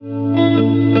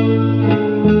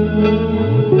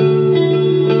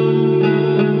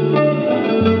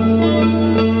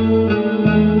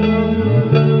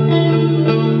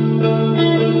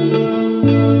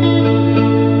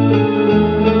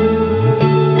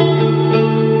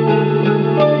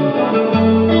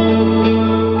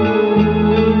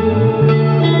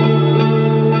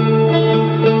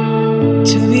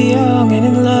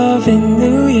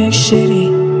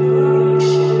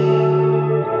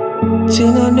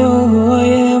know who I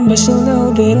am, but still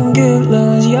know that I'm good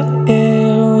long as you're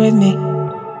here with me.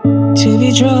 To be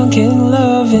drunk in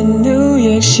love in New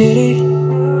York City,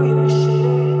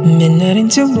 midnight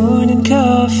into morning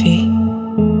coffee,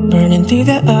 burning through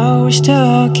the hours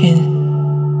talking.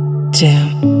 Damn,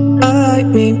 I like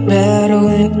me better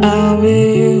when I'm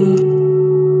with you.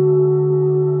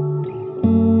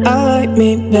 I like me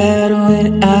better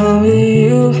when I'm with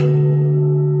you.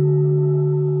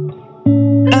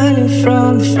 I knew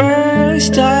from the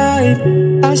first time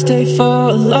I stay for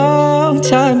a long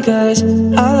time, 'cause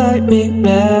I like me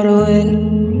better when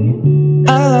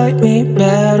I like me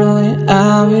better when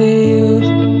I'm with you.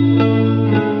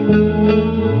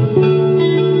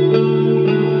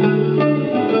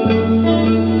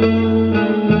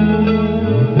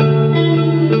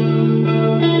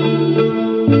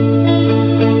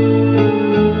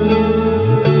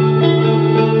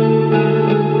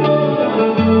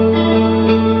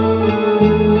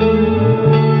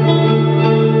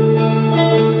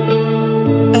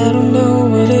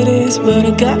 But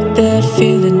I got that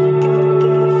feeling,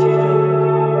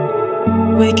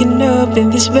 waking up in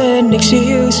this bed next to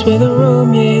you. Swear the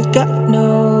room, yeah, it got no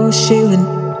ceiling.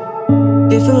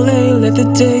 If I lay, let the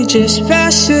day just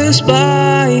pass us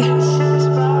by.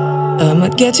 I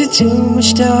might get to too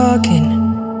much talking,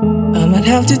 I might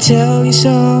have to tell you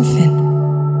something.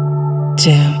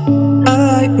 Damn, I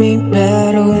like me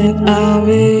better when I'm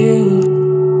with you.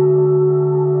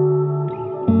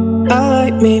 I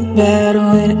like me better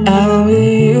when I'm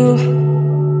with you.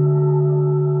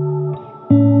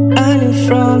 I knew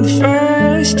from the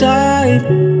first time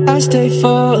I stay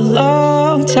for a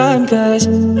long time, 'cause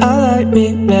I like me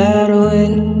better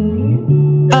when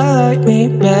I like me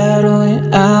better when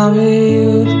I'm with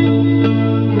you.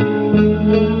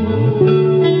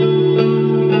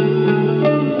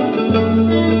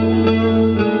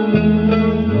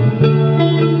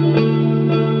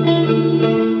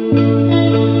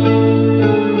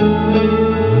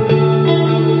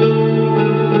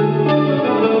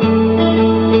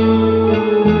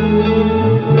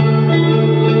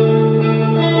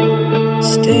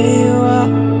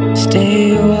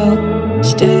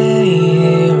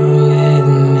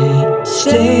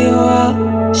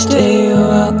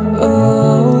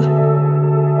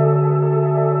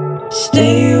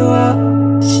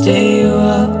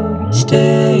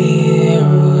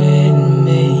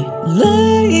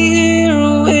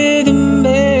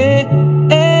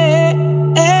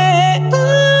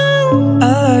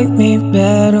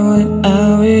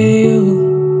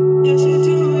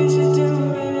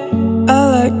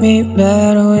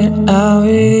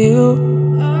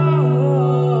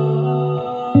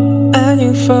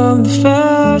 From the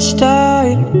first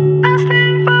time I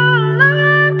stayed for a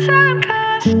long time,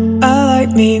 'cause I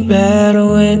like me better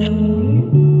when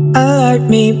I like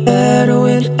me better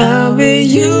when I'm with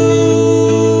you.